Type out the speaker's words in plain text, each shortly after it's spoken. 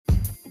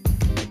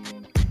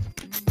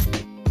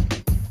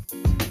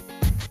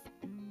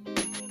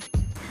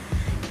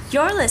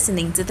You're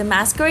listening to the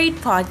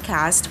Masquerade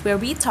Podcast, where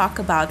we talk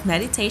about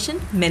meditation,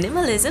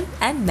 minimalism,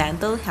 and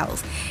mental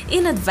health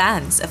in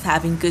advance of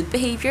having good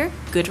behavior,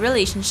 good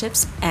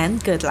relationships, and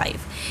good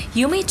life.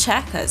 You may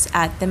check us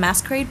at the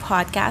Masquerade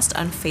Podcast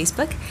on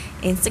Facebook,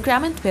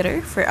 Instagram, and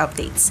Twitter for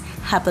updates.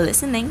 Happy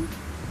listening!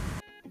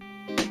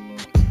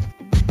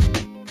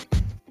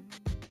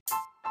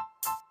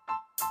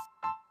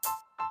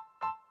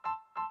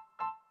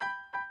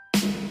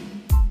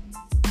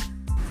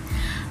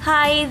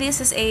 Hi,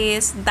 this is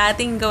Ace,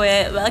 dating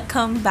gawe.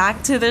 Welcome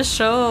back to the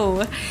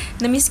show.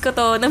 Namiss ko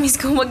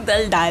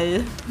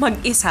magdaldal,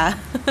 mag-isa.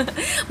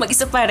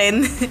 Mag-isa pa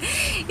rin.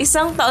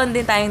 Isang taon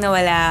din tayong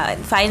nawala.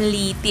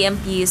 Finally,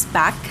 TMP is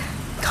back.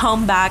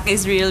 Comeback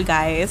is real,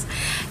 guys.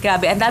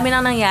 Grabe, ang dami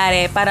nang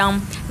nangyari. Parang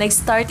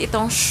nag-start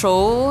itong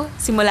show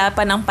simula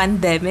pa ng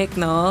pandemic,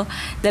 no?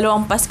 2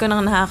 Pasko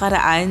nang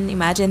nakakaraan.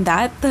 Imagine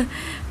that.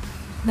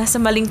 Nasa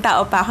maling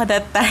tao pa ako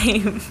that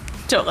time.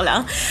 Joke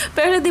lang.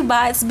 Pero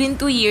diba, it's been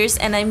 2 years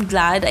and I'm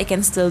glad I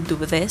can still do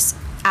this.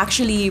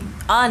 Actually,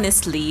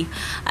 honestly,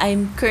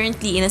 I'm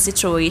currently in a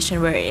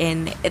situation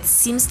wherein it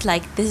seems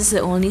like this is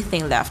the only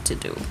thing left to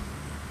do.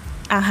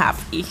 I'm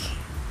happy.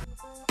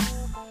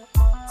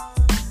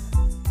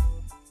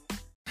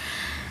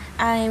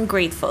 I'm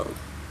grateful.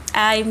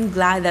 I'm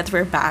glad that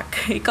we're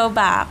back. Ikaw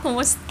ba?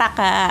 Kumusta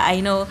ka? I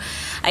know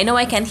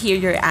I can't hear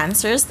your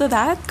answers to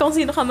that. Kung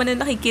sino ka man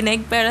na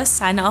nakikinig, pero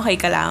sana okay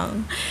ka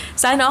lang.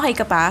 Sana okay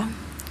ka pa.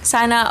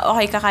 Sana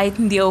okay ka kahit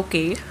hindi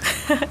okay.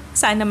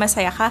 Sana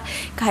masaya ka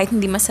kahit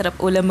hindi masarap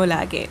ulam mo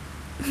lagi.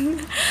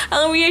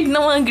 Ang weird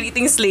ng mga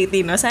greetings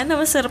lately, no? Sana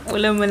masarap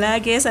ulam mo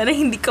lagi. Sana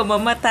hindi ka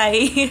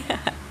mamatay.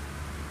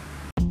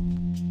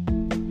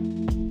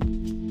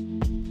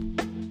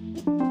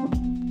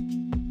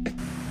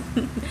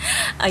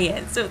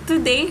 Ayan. So,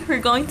 today, we're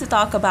going to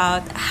talk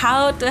about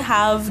how to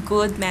have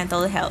good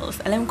mental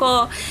health. Alam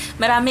ko,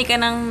 marami ka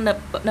nang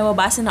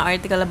nababasa na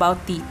article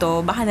about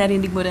dito. Baka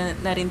narinig mo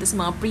na rin to sa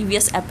mga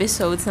previous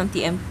episodes ng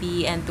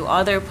TMP and to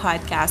other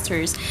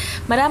podcasters.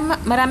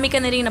 Marami ka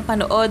na rin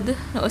napanood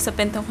na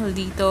usapin tungkol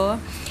dito.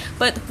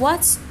 But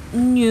what's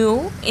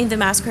new in the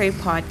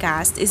Masquerade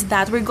Podcast is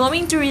that we're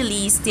going to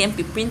release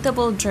TMP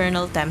printable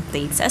journal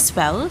templates as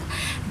well.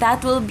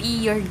 That will be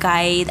your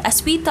guide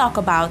as we talk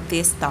about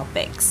these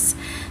topics.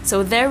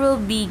 So there will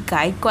be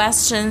guide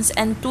questions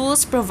and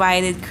tools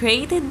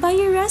created by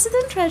your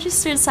resident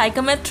registered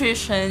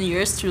psychometrician,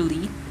 yours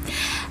truly.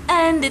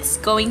 And it's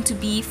going to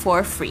be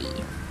for free.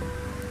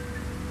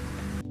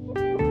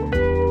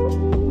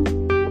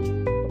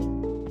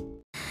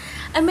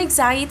 I'm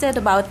excited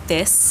about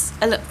this.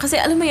 Kasi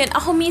alam mo yun,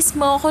 ako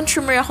mismo,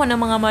 consumer ako ng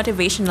mga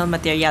motivational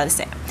materials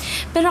eh.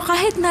 Pero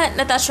kahit na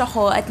natouch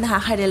ako at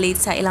nakaka-relate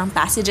sa ilang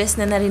passages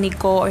na narinig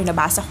ko or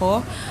nabasa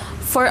ko,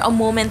 for a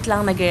moment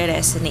lang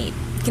nagre-resonate.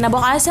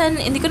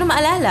 Kinabukasan, hindi ko na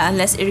maalala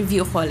unless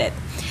i-review ko ulit.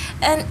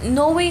 And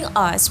knowing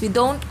us, we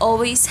don't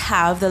always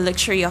have the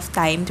luxury of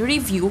time to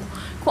review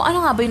kung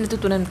ano nga ba yung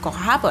natutunan ko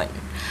kahapon.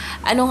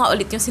 Ano nga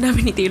ulit yung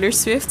sinabi ni Taylor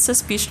Swift sa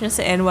speech niya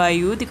sa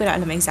NYU? Di ko na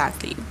alam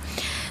exactly.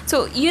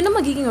 So, yun ang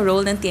magiging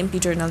role ng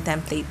TMP Journal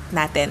template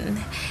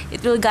natin.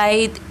 It will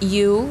guide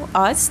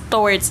us,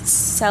 towards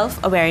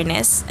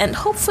self-awareness, and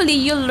hopefully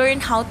you'll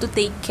learn how to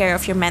take care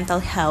of your mental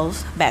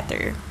health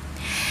better.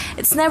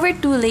 It's never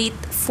too late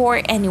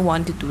for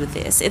anyone to do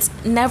this. It's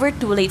never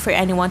too late for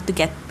anyone to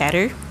get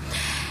better.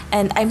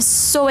 And I'm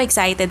so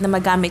excited na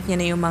magamit niyo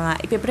na yung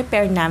mga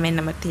ipiprepare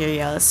namin na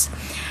materials.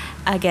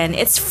 Again,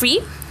 it's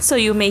free, so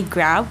you may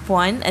grab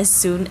one as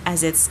soon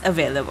as it's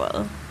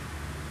available.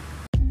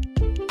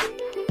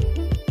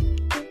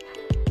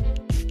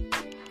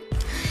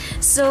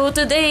 So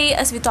today,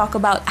 as we talk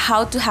about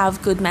how to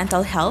have good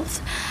mental health,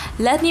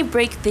 let me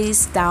break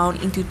this down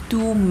into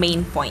 2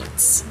 main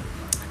points.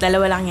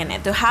 Dalawa lang yan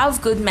eh. To have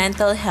good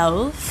mental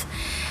health,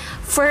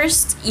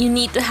 first, you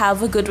need to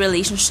have a good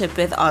relationship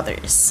with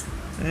others.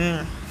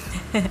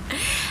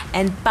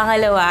 And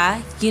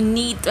pangalawa, you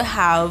need to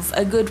have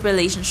a good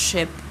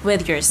relationship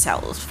with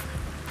yourself.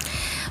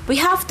 We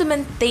have to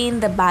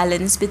maintain the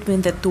balance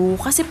between the two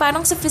kasi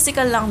parang sa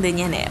physical lang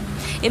din yan eh.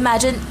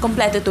 Imagine,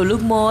 kompleto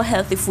tulog mo,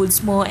 healthy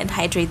foods mo, and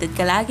hydrated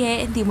ka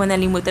lagi. Hindi mo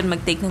nalimutan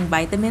mag-take ng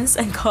vitamins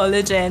and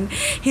collagen.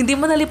 Hindi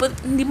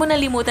mo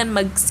nalimutan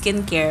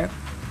mag-skincare.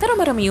 Pero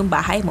marami yung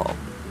bahay mo.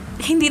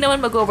 Hindi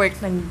naman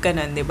mag-work ng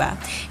ganun, di ba?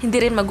 Hindi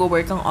rin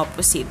mag-work ang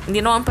opposite.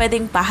 Hindi naman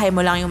pwedeng bahay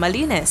mo lang yung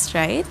malinis,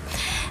 right?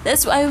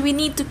 That's why we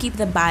need to keep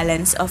the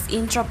balance of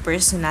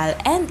intrapersonal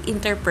and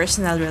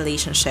interpersonal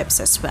relationships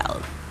as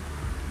well.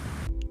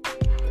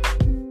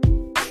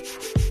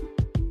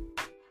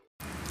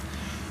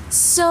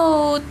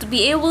 So, to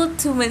be able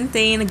to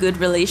maintain a good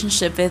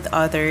relationship with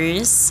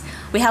others,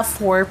 we have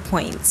 4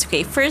 points.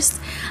 Okay, first,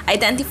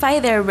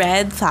 identify their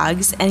red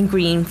flags and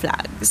green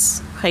flags.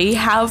 Okay, you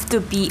have to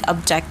be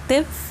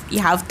objective.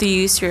 You have to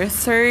use your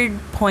third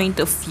point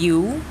of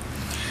view.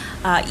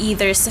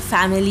 Either sa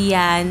family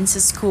yan, sa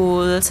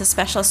school, sa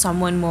special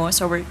someone mo,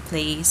 sa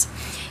workplace.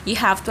 You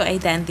have to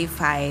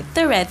identify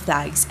the red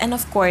flags. And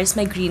of course,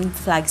 may green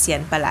flags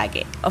yan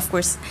palagi. Of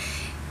course,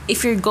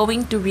 if you're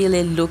going to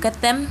really look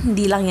at them,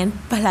 hindi lang yan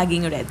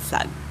palaging red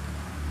flag.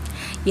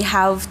 You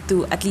have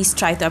to at least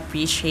try to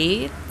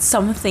appreciate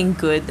something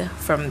good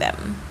from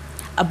them,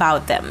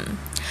 about them.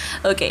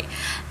 Okay,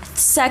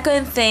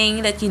 second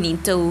thing that you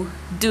need to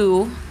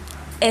do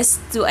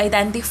is to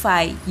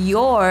identify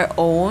your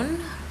own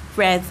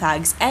red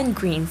flags and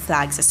green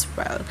flags as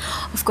well.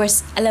 Of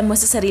course, alam mo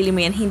sa sarili mo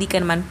yan, hindi ka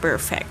naman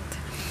perfect.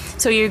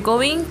 So you're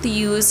going to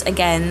use,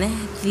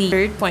 again, the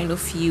third point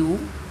of view.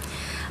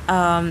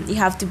 You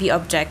have to be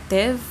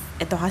objective.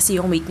 Ito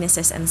kasi yung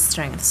weaknesses and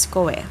strengths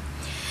ko eh.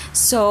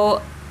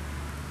 So,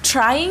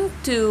 trying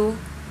to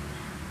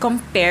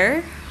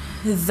compare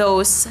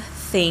those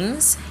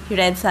things,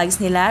 red flags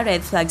nila,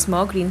 red flags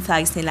mo, green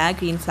flags nila,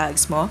 green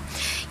flags mo,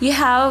 you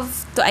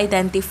have to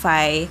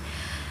identify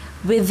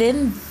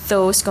within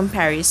those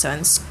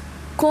comparisons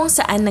kung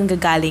saan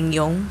nanggagaling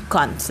yung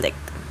conflict.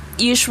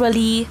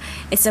 Usually,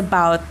 it's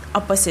about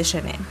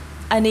opposition eh.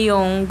 Ano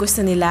yung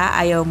gusto nila,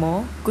 ayaw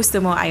mo, gusto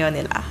mo, ayaw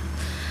nila.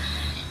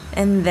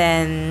 And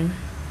then,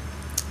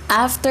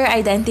 after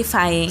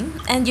identifying,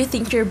 and you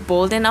think you're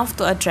bold enough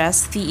to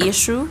address the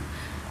issue,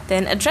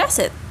 then address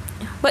it.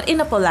 But in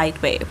a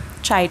polite way.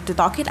 Try to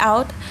talk it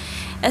out.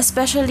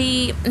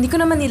 Especially, hindi ko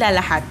naman nila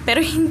lahat,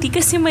 pero hindi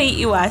kasi may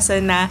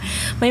iwasan na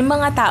may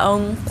mga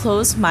taong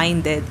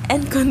close-minded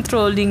and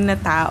controlling na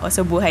tao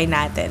sa buhay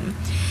natin.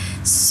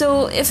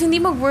 So, if hindi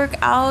mag-work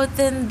out,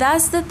 then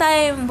that's the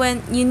time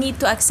when you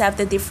need to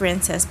accept the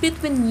differences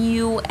between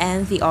you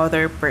and the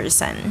other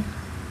person.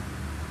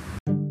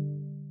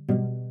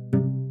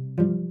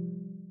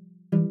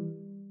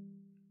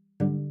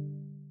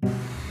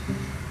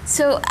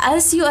 So,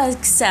 as you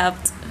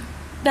accept,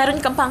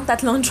 meron kang pang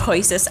 3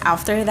 choices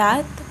after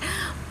that.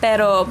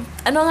 Pero,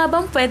 ano nga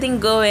bang pwedeng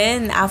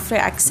gawin after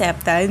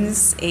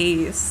acceptance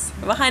is,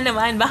 baka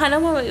naman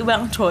may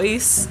ibang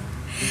choice.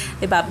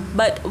 Diba?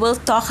 But we'll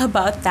talk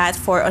about that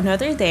for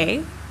another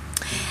day.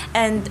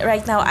 And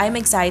right now, I'm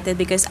excited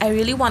because I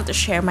really want to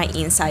share my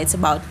insights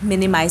about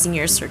minimizing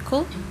your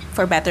circle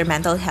for better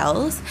mental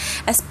health,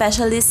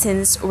 especially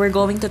since we're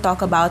going to talk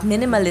about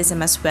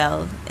minimalism as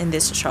well in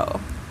this show.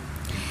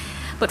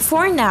 But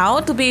for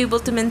now, to be able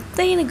to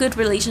maintain a good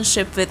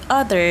relationship with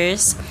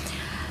others,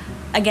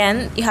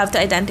 again, you have to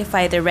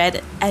identify the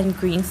red and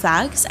green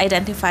flags,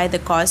 identify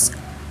the cause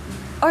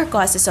or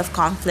causes of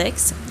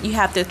conflicts. You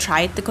have to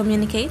try to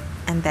communicate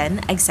and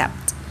then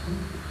accept.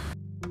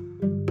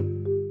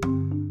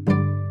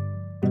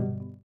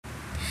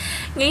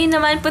 Ngayon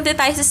naman, punta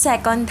tayo sa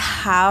second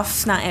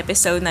half ng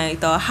episode na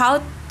ito. How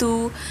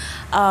to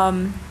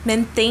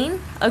maintain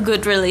a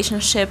good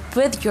relationship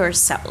with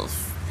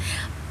yourself.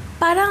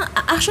 Parang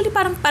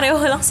pareho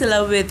lang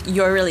sila with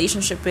your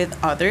relationship with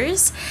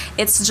others.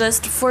 It's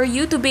just for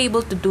you to be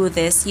able to do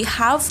this, you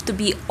have to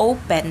be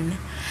open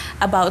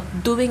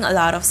about doing a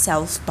lot of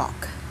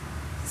self-talk.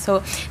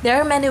 So, there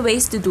are many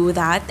ways to do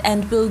that,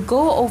 and we'll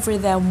go over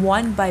them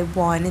one by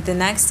one in the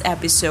next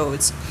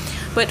episodes.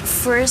 But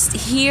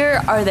first,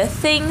 here are the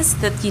things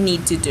that you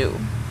need to do.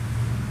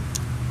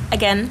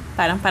 Again,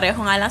 parang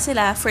pareho nga lang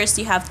sila. First,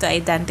 you have to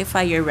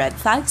identify your red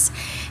flags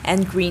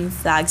and green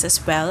flags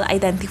as well.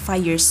 Identify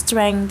your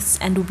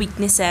strengths and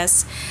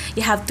weaknesses.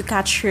 You have to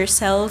catch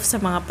yourself sa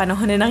mga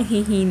panahon na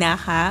nanghihina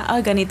ka.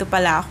 Ganito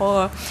pala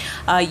ako.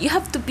 You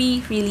have to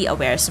be really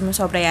aware.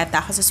 Sumusobra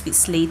yata ako sa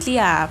sweets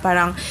lately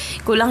Parang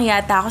kulang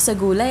yata ako sa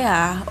gulay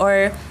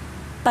Or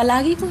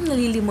palagi kong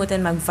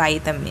nalilimutan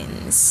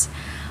mag-vitamins.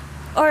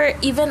 Or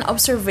even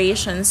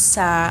observations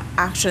sa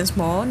actions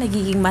mo,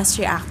 nagiging mas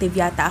reactive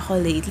yata ako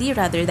lately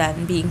rather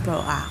than being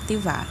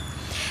proactive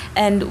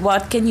And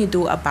what can you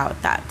do about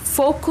that?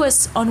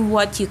 Focus on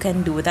what you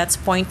can do. That's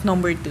point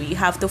number 2. You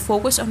have to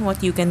focus on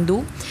what you can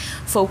do.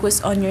 Focus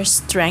on your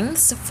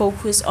strengths.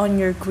 Focus on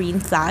your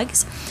green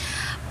flags.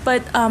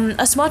 But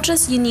as much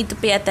as you need to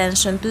pay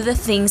attention to the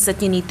things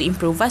that you need to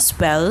improve as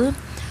well,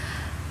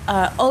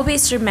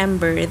 always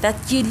remember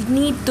that you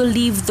need to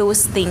leave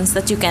those things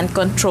that you can't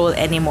control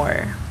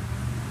anymore.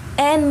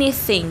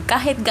 Anything,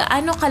 kahit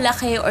gaano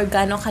kalaki or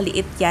gaano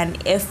kaliit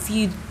yan, if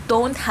you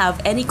don't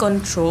have any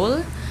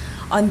control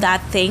on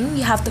that thing,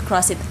 you have to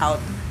cross it out.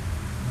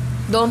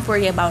 Don't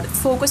worry about it.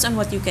 Focus on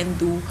what you can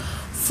do.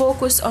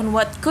 Focus on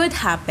what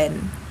could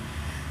happen.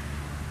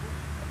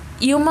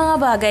 Yung mga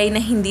bagay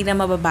na hindi na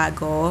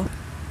mababago,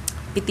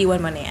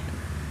 bitiwan mo na yan.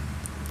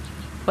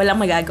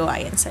 Walang magagawa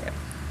yan sa'yo.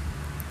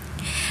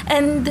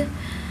 And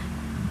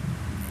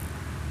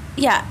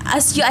yeah,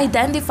 as you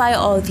identify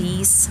all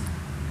these,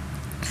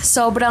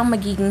 sobrang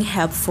magiging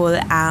helpful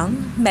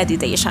ang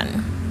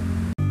meditation.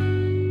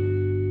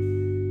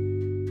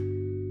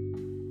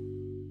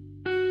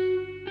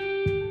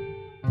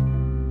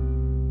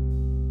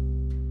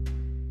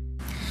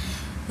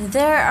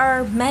 There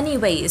are many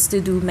ways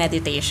to do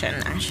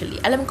meditation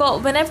actually. Alam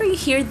ko, whenever you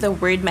hear the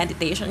word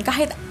meditation,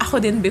 kahit ako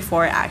din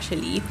before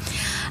actually,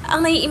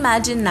 ang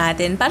nai-imagine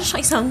natin, parang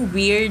siyang isang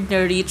weird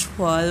na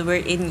ritual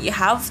wherein you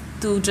have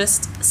to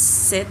just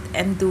sit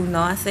and do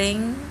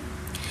nothing.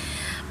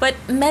 But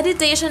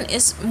meditation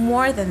is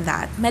more than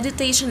that.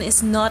 Meditation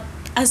is not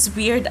as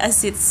weird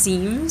as it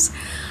seems.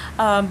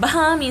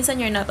 Baka minsan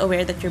you're not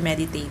aware that you're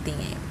meditating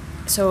eh.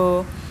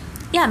 So,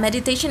 yeah,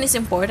 meditation is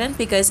important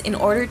because in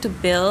order to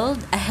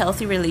build a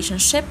healthy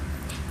relationship,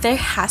 there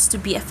has to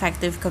be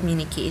effective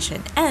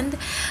communication. And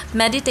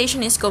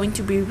meditation is going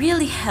to be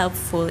really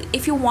helpful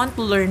if you want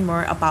to learn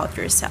more about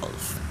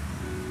yourself.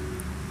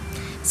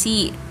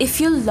 See,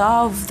 if you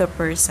love the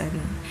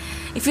person,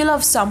 if you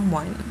love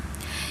someone,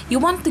 you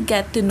want to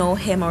get to know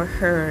him or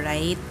her,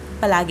 right?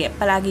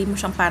 Palagi mo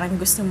siyang parang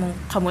gusto mong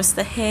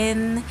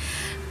kamustahin,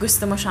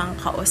 gusto mo siyang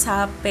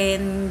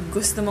kausapin,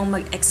 gusto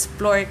mong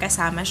mag-explore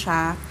kasama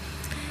siya.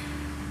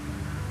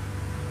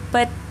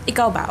 But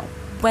ikaw ba,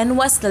 when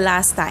was the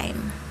last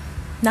time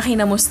na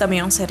kinamusta mo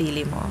yung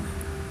sarili mo?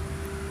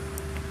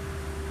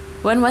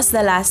 When was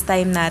the last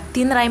time na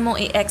tinry mong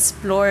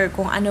i-explore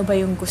kung ano ba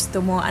yung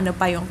gusto mo, ano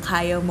pa yung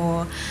kaya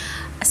mo,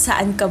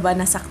 saan ka ba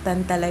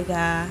nasaktan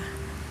talaga?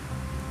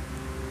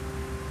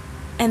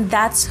 And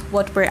that's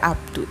what we're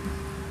up to.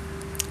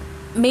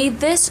 May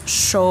this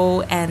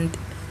show and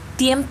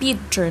TMP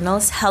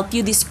journals help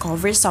you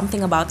discover something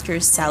about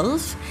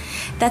yourself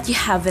that you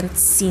haven't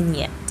seen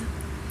yet.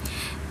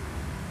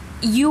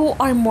 You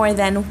are more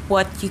than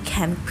what you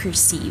can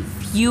perceive.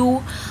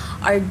 You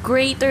are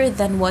greater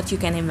than what you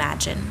can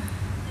imagine.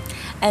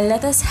 And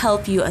let us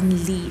help you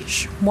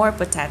unleash more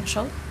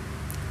potential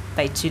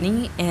by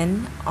tuning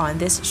in on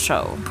this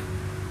show.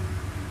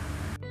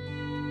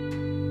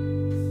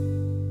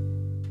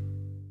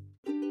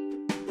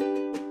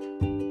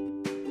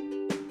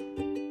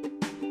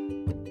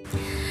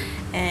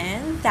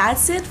 And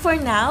that's it for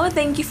now.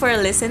 Thank you for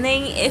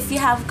listening. If you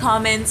have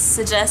comments,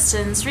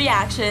 suggestions,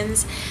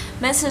 reactions,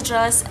 message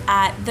us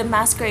at The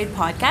Masquerade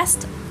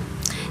Podcast.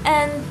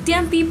 And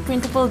TMP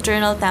printable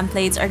journal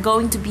templates are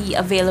going to be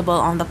available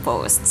on the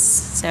posts.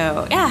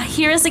 So yeah,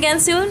 hear us again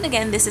soon.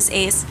 Again, this is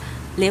Ace.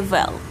 Live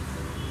well.